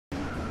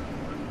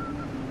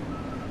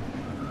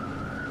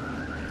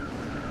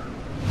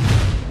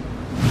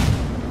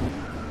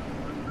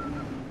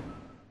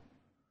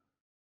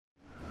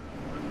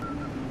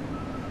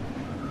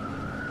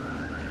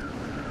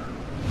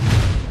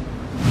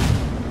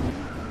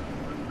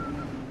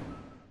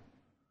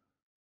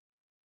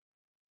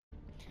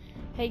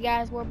Hey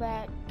guys, we're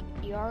back.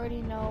 You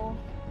already know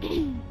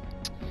the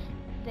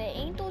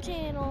Angel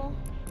channel.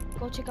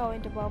 Go check out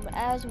Interbomb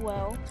as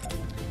well.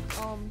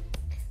 So I'm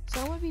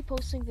gonna be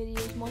posting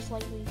videos most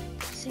likely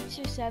 6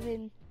 or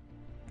 7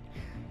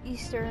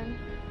 Eastern.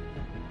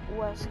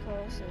 West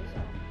Coast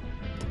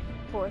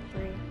is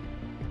 4-3.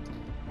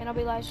 And I'll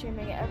be live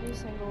streaming it every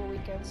single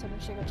weekend, so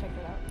make sure to go check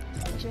it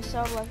out. Make sure to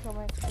sub, like,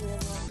 comment, do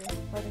whatever you want to do.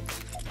 Later.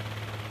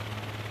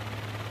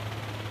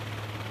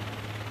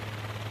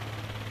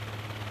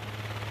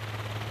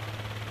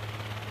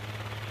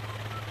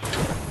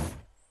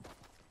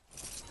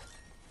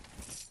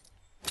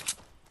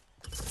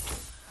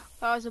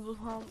 That was a blue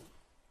home.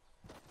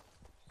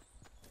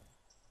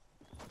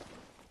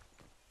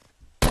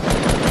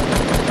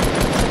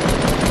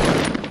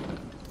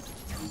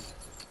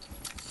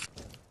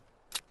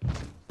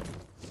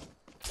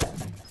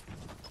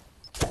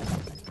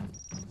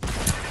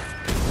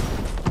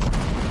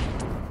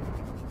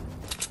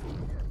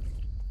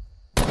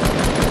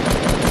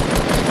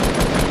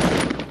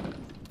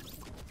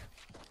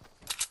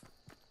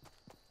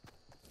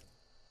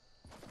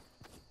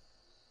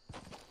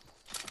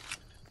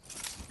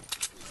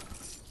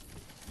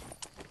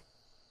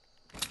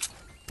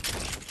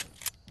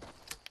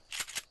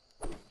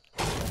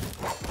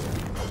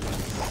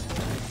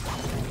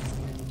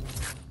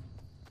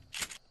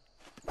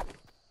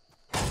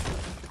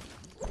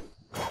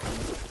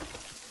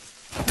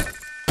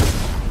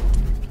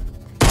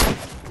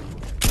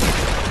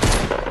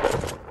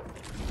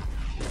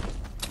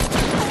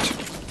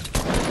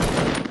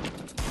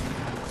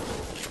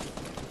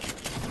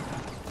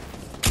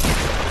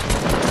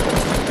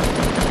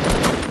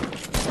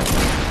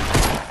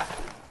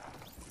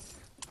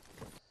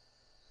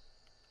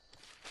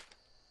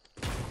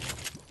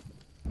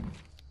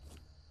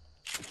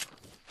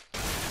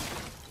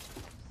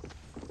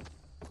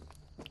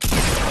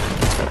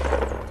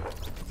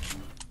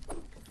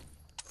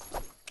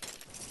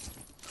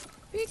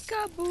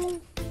 Peekaboo.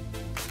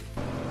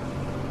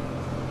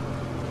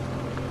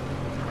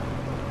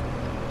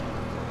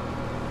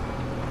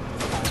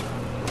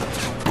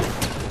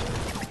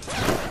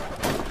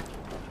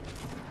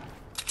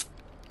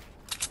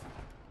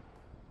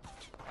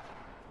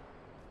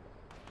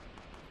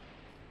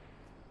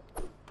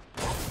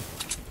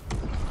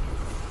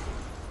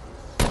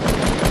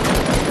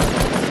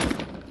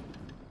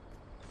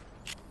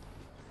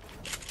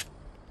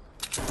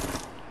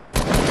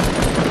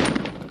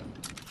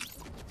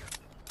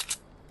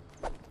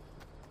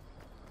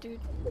 Dude.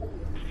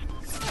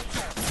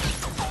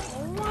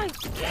 Oh my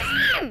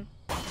god!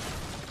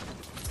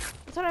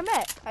 That's what I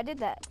meant. I did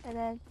that. And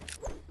then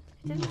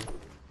I didn't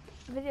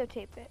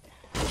videotape it.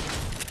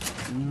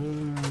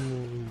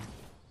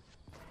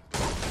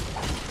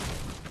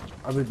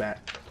 I'll be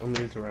back. I'm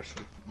gonna use the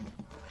restroom.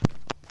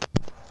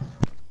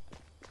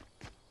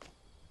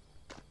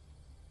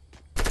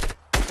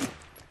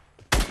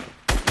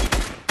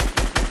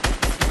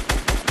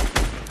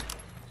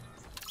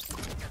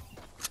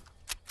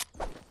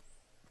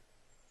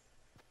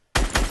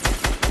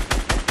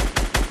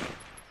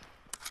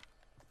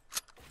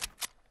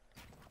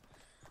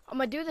 I'm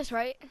gonna do this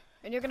right,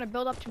 and you're gonna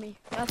build up to me.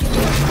 That's what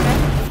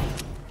okay?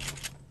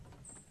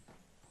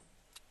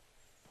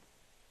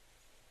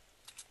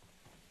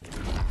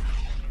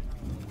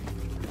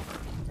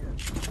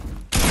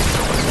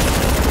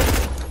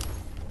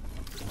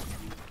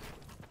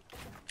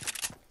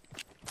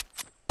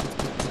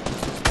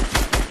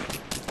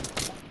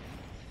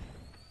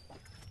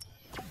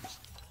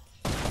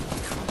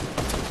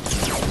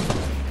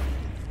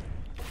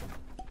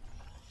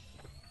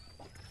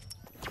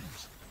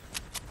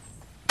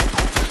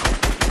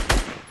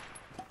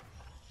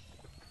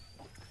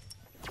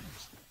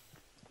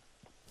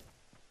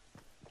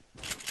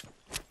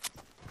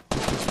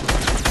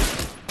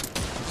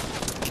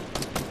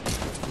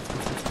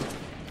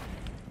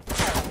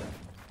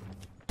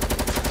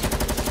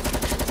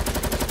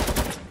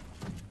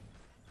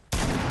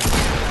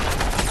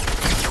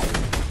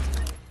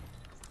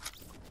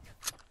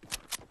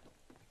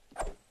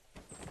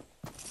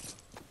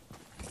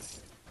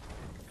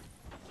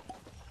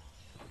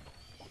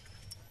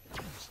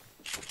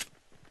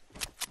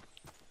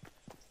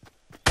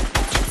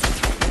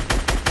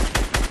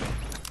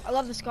 I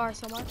love the scar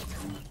so much.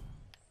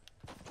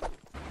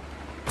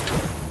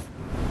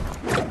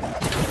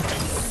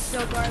 It's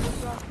so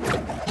garbage, bro.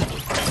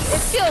 It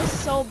feels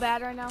so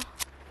bad right now.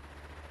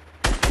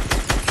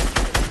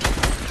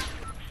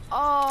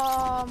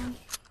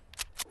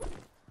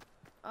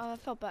 It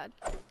felt bad.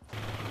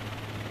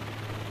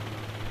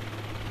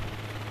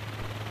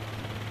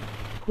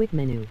 Quick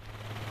menu.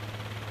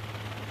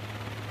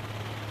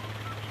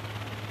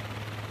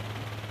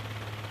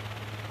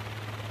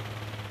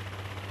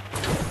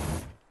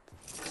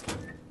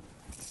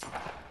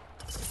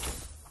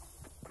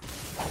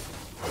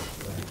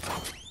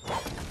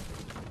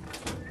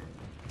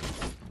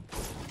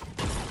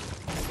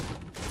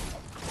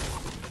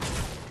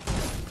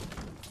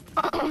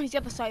 He's the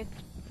other side.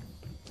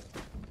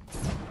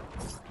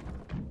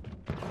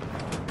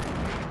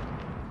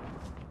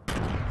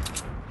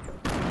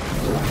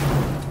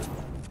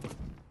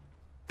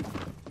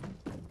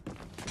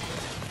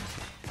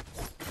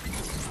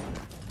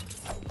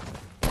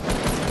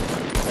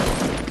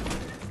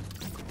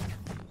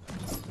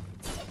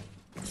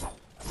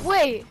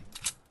 Wait.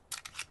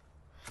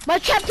 My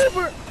captain.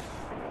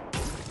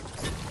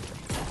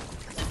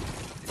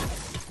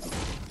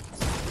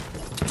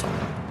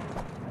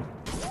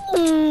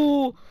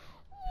 Ooh.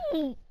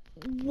 Ooh.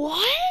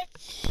 What?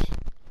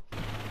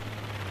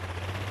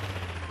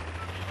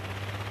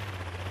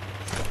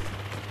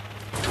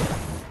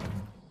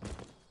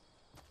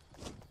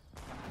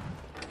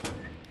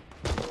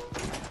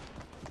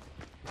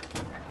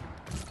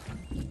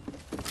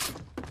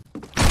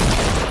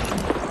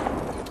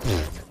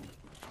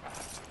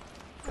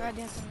 God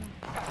damn.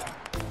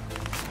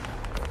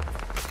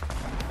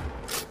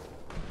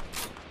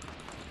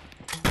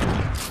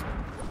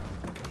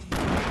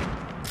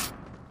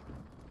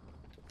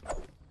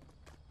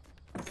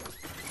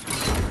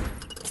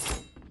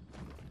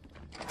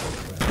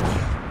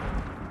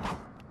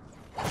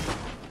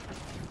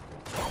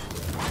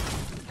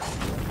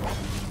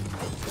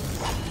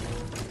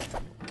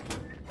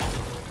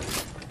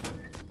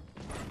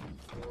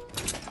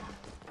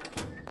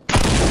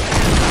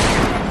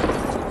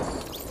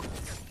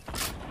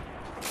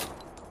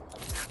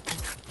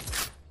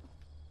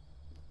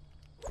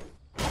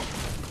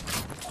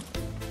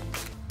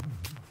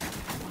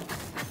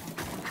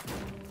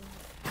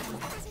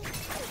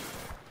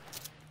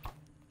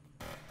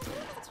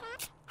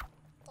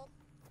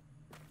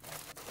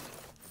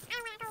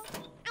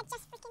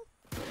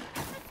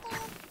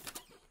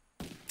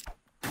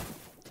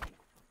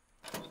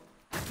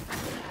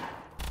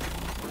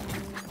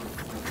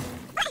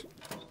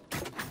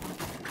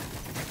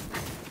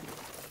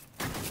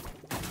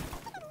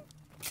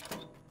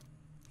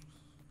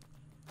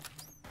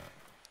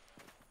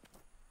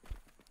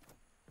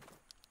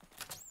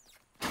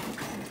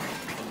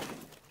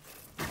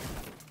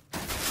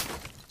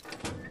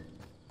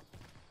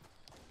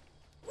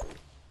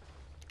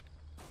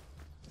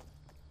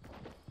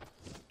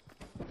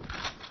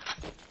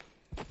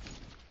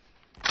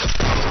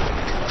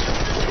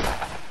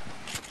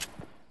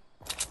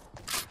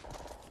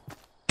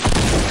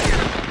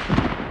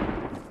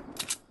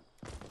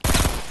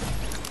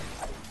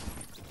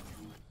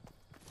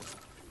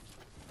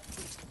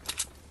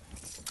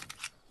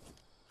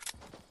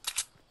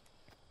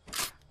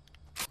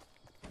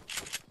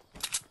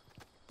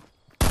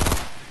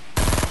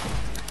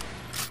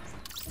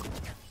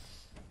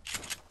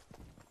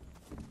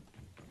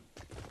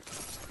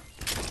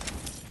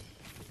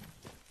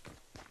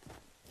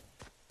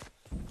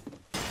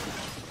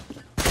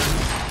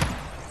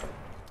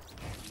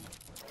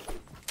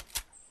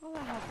 Oh,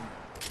 that happened.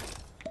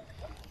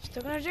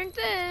 Still gonna drink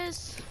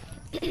this.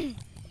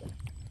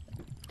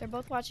 They're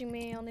both watching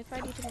me. Only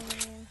 5 to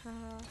win.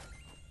 Haha.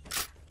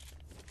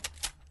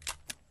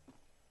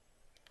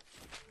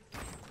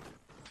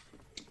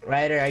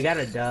 Ryder, I got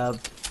a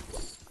dub.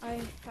 I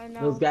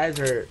know. Those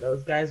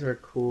guys were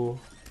cool.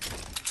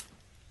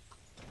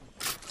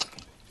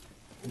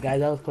 The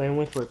guys I was playing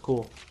with were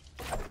cool.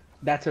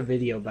 That's a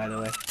video, by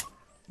the way.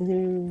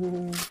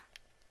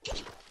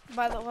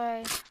 By the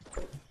way,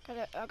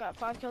 I got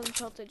 5 kills and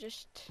tilted.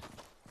 Just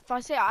if I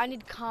say I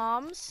need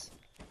comms,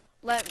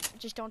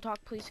 just don't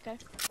talk, please, okay?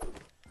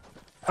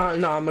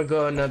 No, I'm gonna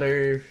go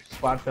another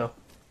squad fill.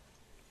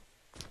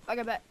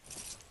 Okay, bet.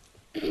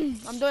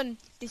 I'm doing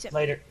decent.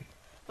 Later.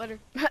 Later.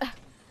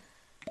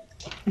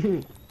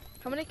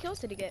 How many kills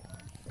did he get?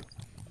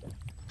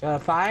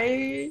 5.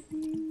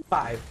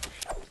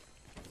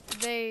 Did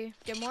they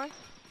get more?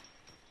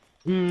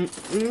 I'm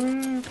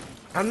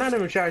not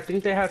even sure. I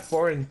think they had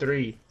 4 and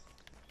 3.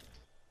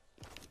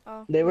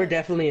 Oh. They were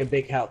definitely a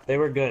big help. They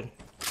were good.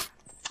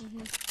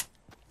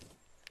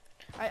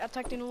 Alright, I'll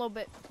talk to you in a little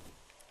bit.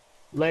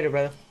 Later,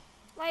 brother.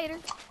 Later.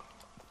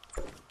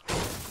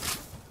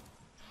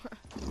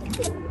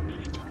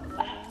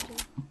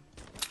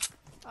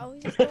 Oh,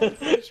 he's still in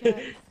the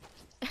chat.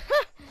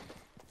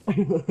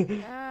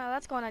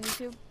 That's going on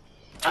YouTube.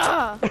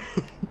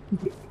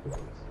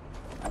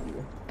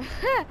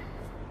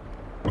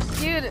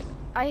 Dude,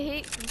 I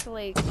hate this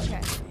lake.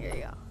 Okay, here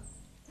you go.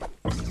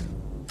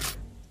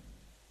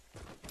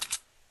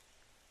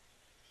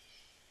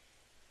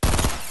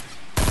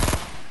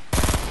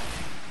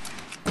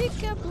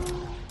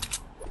 Peekaboo.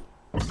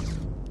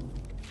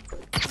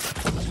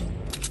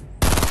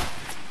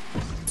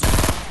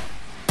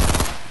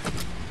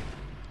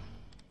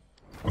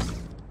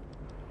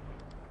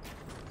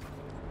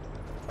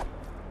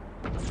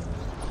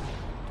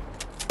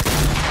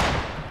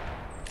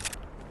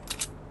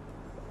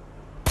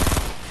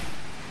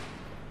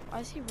 Why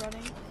is he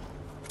running?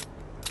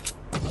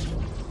 Does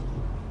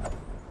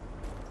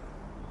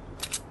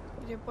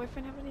your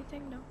boyfriend have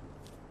anything? No.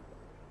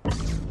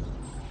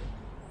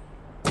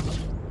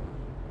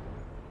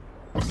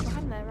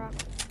 Behind that rock.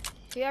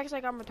 He acts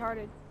like I'm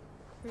retarded.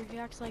 Or he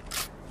acts like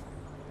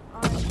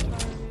I'm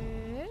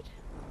retarded.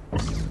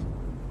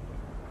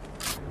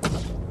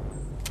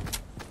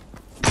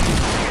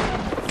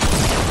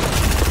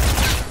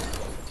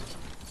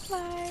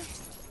 Bye.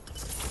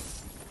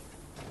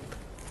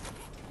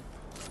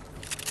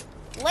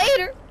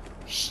 Later,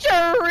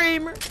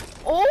 streamer.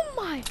 Oh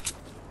my,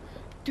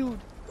 dude.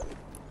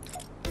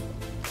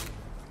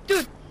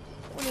 What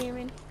do you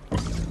mean?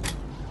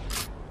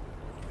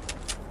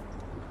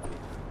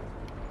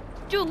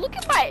 look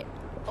at my,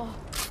 oh,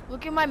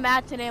 look at my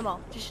mats and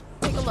ammo. Just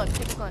take a look,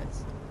 take a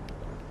glance.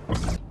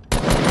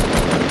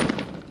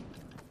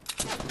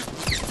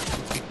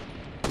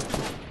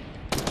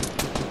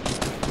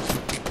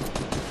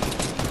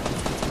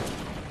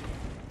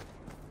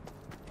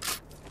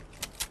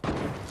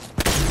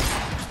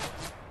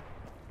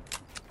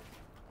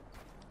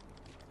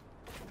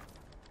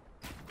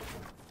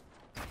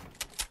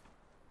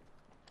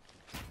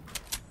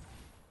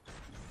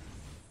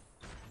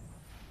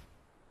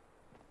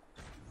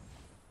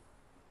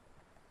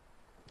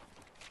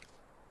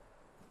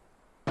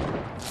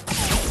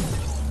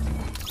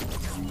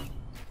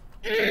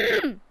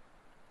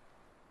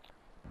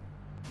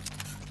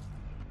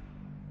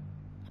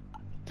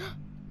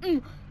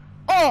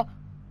 Oh,